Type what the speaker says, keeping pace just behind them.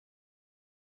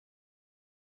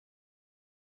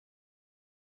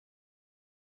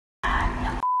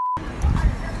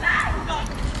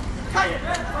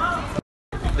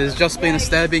There's just been a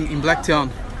stabbing in Blacktown.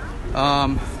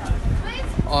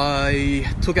 I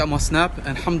took out my snap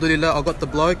and alhamdulillah I got the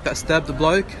bloke that stabbed the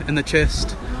bloke in the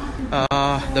chest.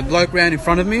 The bloke ran in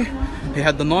front of me. He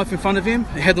had the knife in front of him.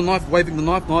 He had the knife, waving the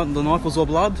knife. The knife was all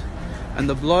blood. And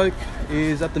the bloke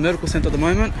is at the medical centre at the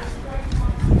moment.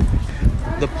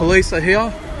 The police are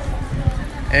here.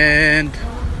 And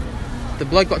the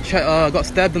bloke got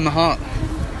stabbed in the heart.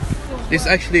 This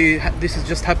has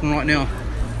just happened right now.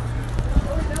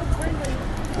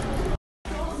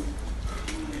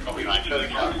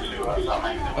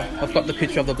 I've got the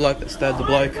picture of the bloke that stabbed the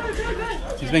bloke.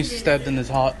 He's been stabbed in his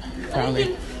heart,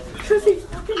 apparently.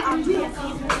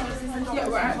 Yeah,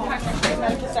 we're at Blacktown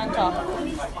Medical Centre.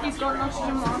 He's got an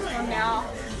oxygen mask on now.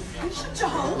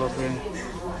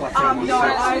 No,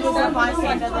 I was a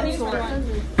bystander that saw it.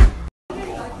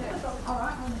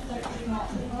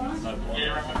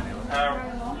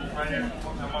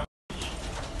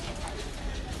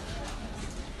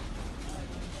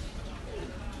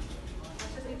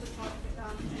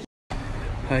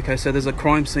 Okay, so there's a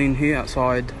crime scene here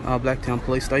outside Blacktown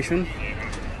police station.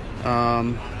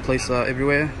 Police are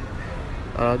everywhere.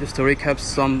 Just to recap,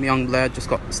 some young lad just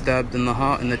got stabbed in the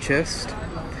heart, in the chest.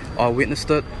 I witnessed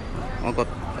it. I got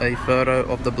a photo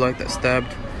of the bloke that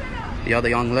stabbed the other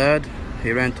young lad.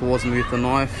 He ran towards me with the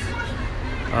knife,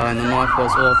 and the knife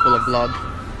was all full of blood.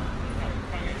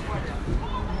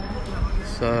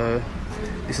 So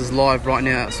this is live right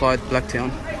now outside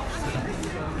Blacktown.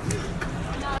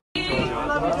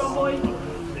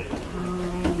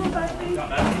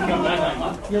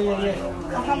 Yeah.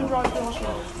 I'll come and drive to the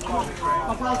hospital.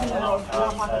 My car's in the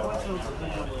hospital.